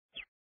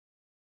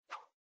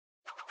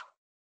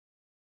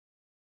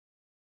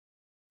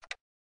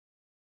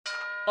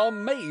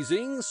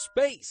amazing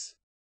space.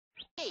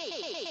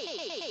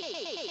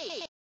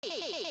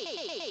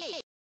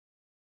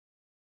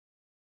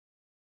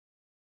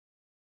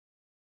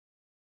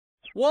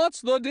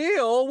 What's the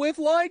deal with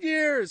light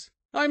years?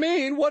 I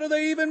mean, what do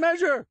they even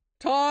measure?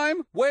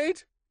 Time,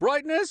 weight,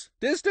 brightness,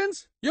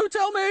 distance? You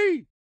tell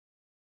me!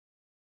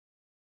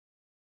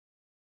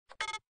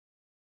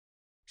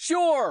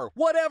 Sure,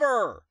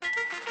 whatever!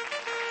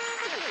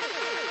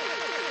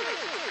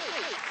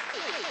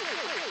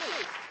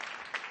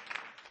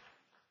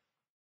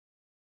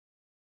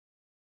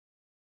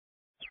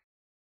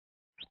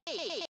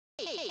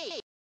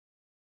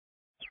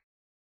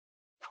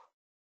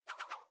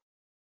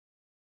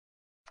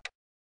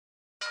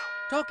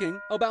 Talking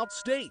about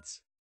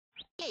states.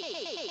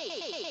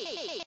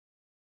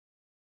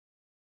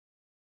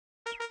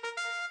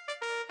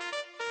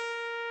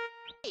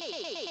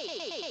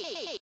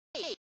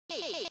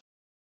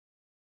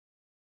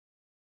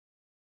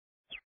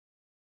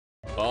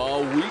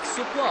 A week's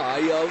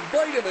supply of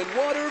vitamin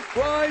water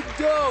fried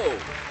dough.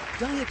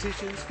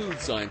 Dietitians, food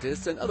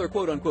scientists, and other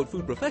quote-unquote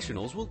food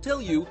professionals will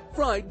tell you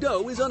fried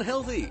dough is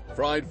unhealthy.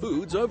 Fried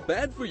foods are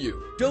bad for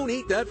you. Don't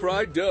eat that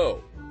fried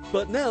dough.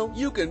 But now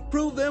you can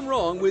prove them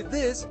wrong with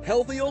this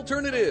healthy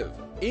alternative.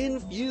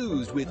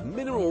 Infused with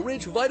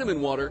mineral-rich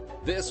vitamin water,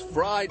 this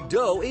fried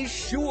dough is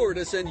sure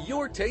to send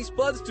your taste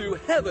buds to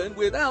heaven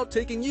without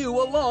taking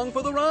you along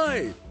for the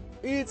ride.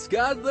 It's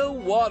got the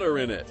water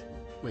in it.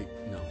 Wait,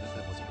 no,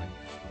 that wasn't right.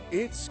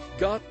 It's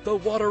got the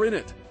water in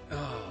it.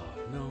 Oh,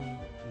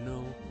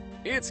 no.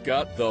 It's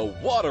got the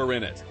water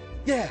in it.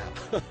 Yeah,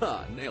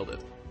 nailed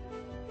it.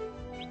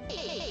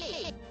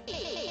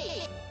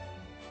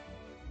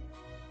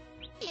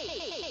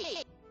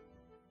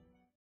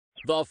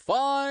 The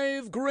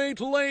 5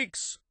 Great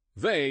Lakes.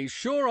 They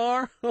sure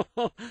are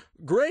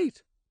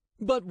great.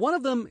 But one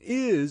of them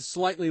is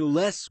slightly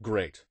less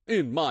great,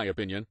 in my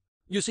opinion.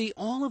 You see,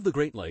 all of the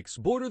Great Lakes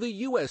border the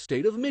U.S.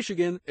 state of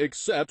Michigan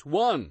except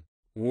one.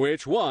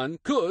 Which one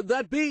could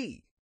that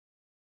be?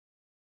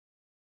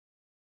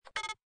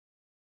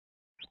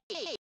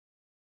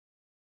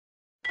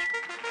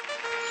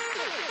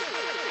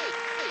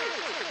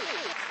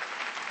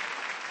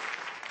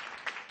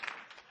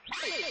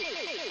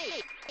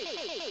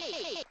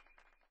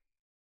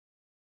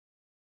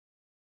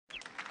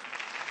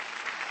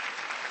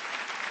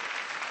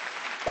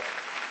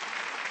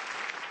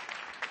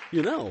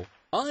 You know,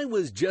 I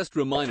was just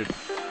reminded.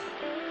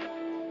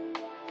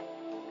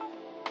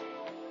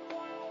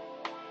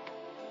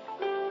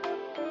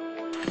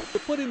 You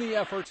put in the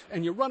effort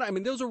and you run. I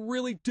mean, those are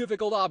really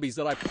difficult hobbies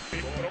that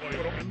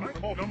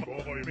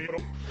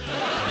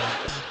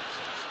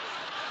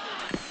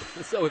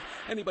So if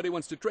anybody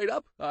wants to trade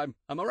up, I'm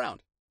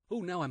around. Oh,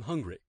 now I'm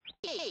hungry.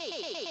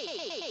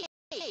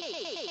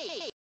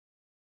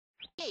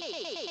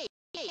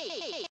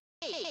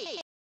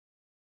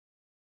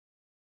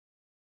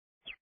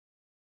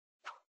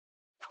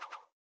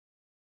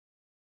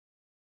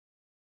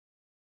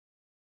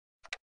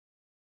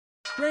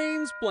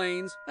 Trains,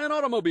 planes, and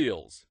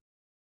automobiles.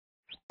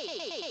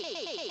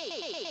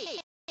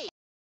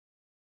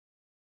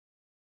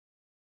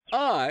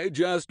 I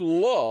just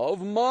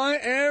love my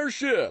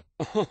airship.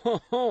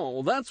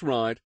 Oh, that's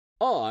right.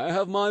 I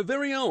have my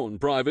very own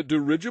private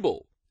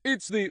dirigible.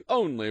 It's the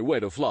only way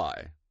to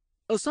fly.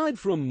 Aside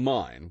from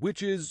mine,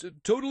 which is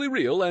totally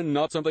real and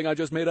not something I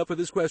just made up for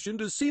this question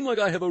to seem like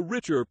I have a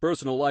richer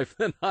personal life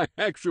than I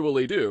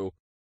actually do,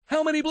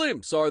 how many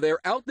blimps are there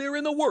out there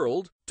in the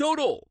world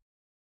total?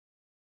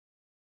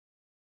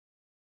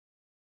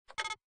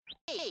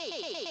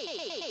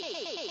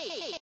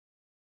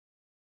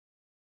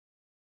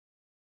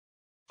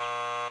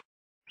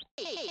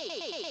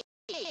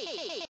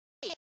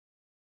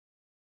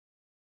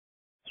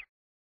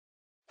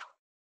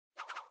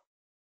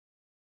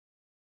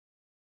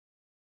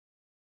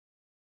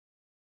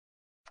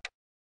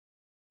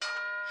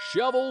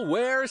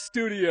 Shovelware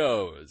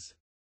Studios.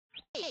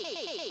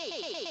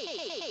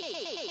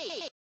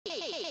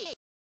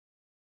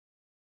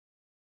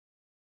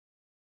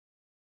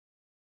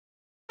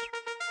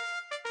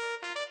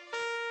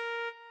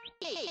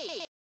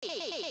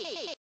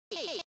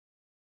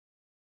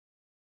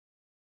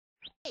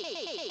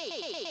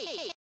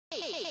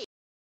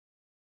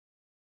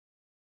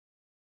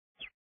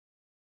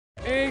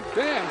 A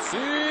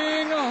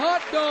dancing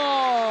hot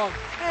dog!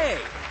 Hey,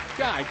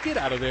 guy, get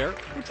out of there.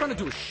 We're trying to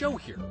do a show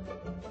here.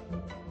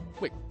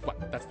 Wait,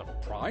 what? That's the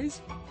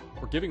prize?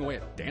 We're giving away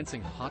a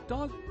dancing hot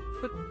dog?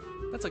 But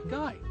that's a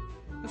guy.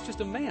 That's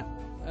just a man,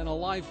 an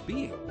alive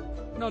being.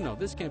 No,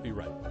 this can't be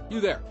right. You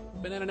there,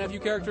 Banana Nephew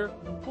character,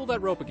 pull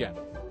that rope again.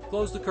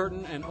 Close the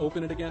curtain and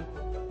open it again.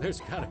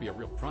 There's gotta be a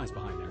real prize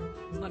behind there.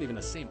 It's not even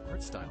the same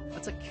art style.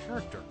 That's a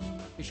character.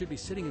 He should be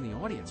sitting in the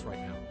audience right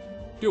now.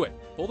 Do it.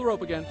 Pull the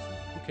rope again.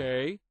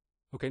 Okay,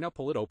 now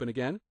pull it open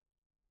again.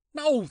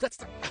 No, that's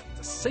the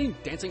same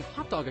dancing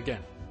hot dog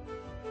again.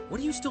 What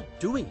are you still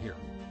doing here?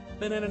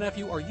 Banana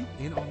Nephew, are you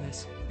in on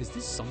this? Is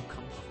this some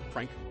kind of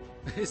prank?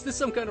 Is this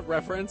some kind of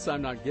reference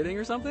I'm not getting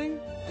or something?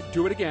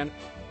 Do it again.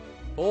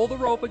 Pull the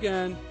rope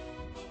again.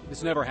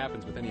 This never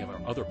happens with any of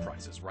our other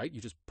prizes, right? You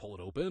just pull it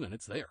open and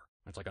it's there.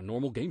 It's like a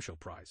normal game show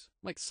prize.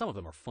 Like, some of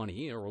them are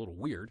funny or a little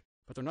weird,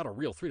 but they're not a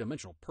real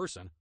three-dimensional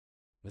person.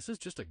 This is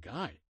just a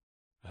guy.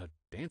 A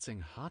dancing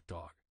hot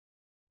dog.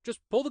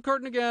 Just pull the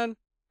curtain again,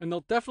 and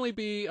there'll definitely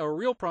be a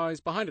real prize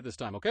behind it this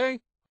time,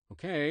 okay?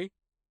 Okay.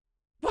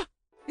 What?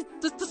 Is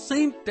this the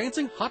same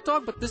dancing hot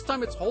dog, but this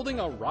time it's holding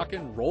a rock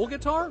and roll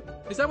guitar?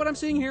 Is that what I'm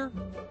seeing here?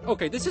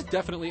 Okay, this is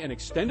definitely an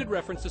extended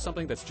reference to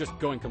something that's just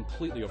going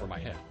completely over my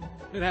head.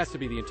 It has to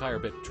be the entire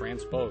bit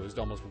transposed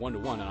almost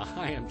one-to-one, and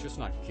I am just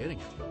not getting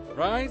it.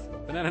 Right?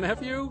 Banana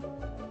Nephew?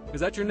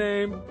 Is that your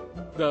name?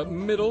 The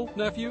middle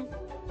nephew?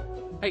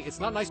 Hey,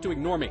 it's not nice to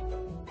ignore me.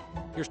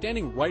 You're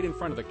standing right in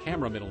front of the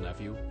camera, middle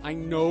nephew. I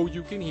know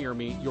you can hear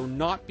me. You're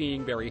not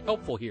being very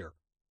helpful here.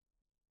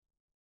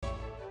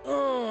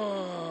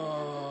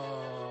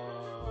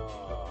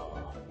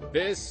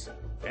 This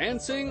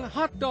dancing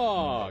hot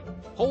dog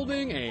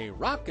holding a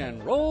rock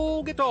and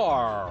roll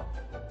guitar.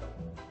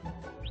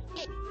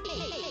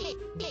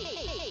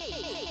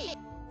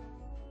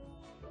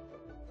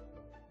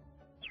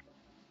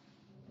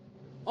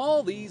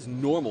 All these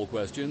normal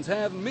questions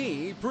have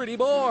me pretty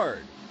bored.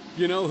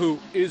 You know who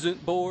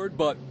isn't bored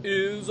but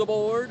is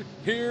aboard?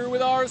 Here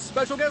with our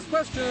special guest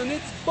question,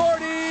 it's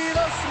Barty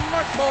the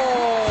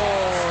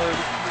Smartboard!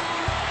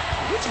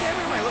 Which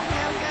camera am I looking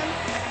at again?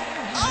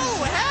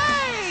 Oh, hey!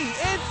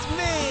 It's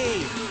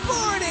me,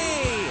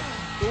 Barty!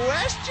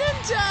 Question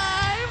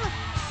time!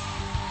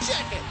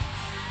 Check it!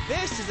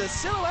 This is a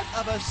silhouette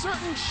of a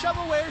certain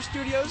Shovelware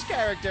Studios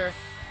character.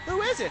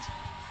 Who is it?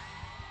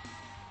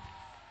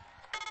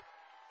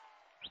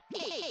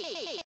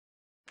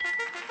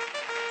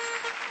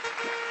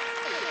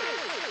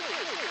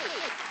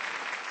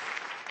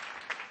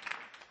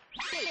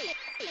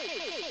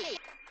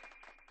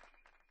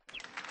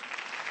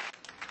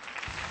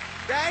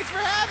 Thanks for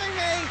having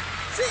me!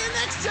 See you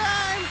next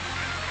time!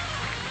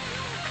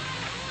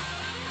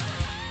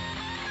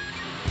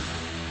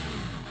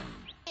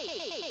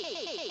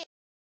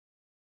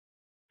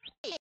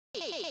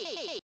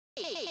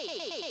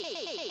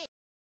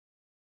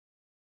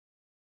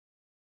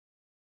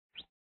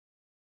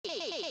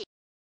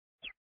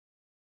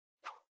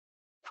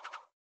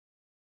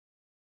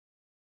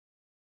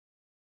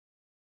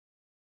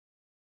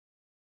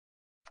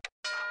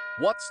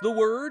 What's the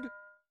word?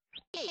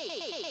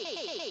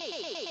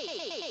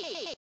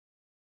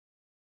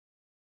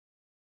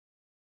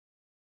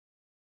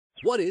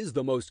 What is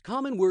the most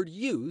common word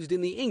used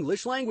in the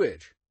English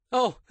language?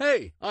 Oh,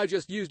 hey, I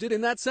just used it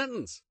in that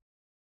sentence.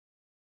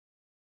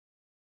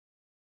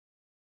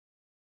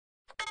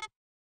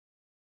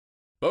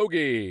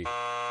 Bogey.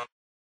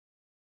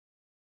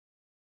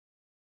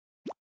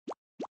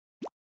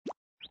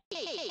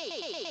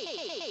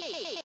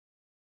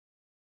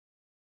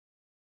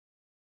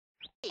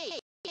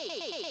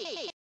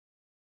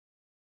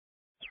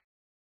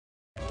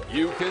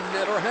 You can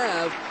never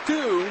have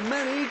too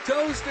many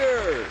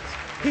toasters.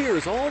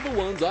 Here's all the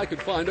ones I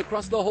could find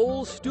across the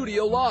whole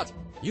studio lot.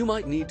 You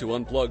might need to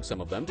unplug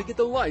some of them to get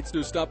the lights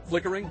to stop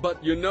flickering,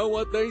 but you know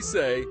what they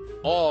say.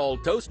 All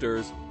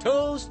toasters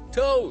toast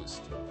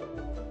toast.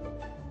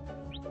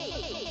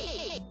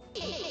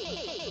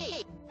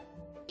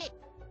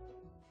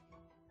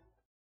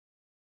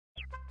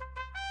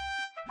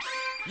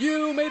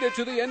 You made it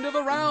to the end of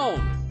the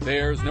round.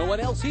 There's no one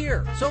else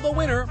here, so the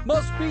winner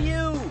must be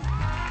you.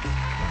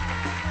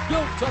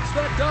 Don't touch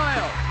that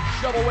dial.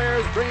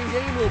 Shovelware's Brain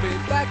Game will be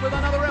back with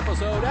another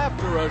episode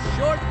after a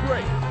short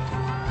break.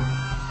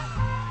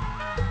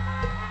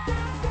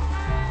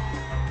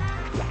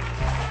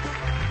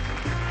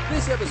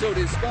 This episode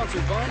is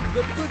sponsored by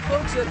the good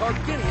folks at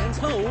Arginian's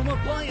Home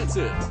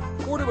Appliances.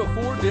 Order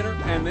before dinner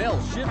and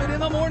they'll ship it in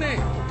the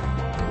morning.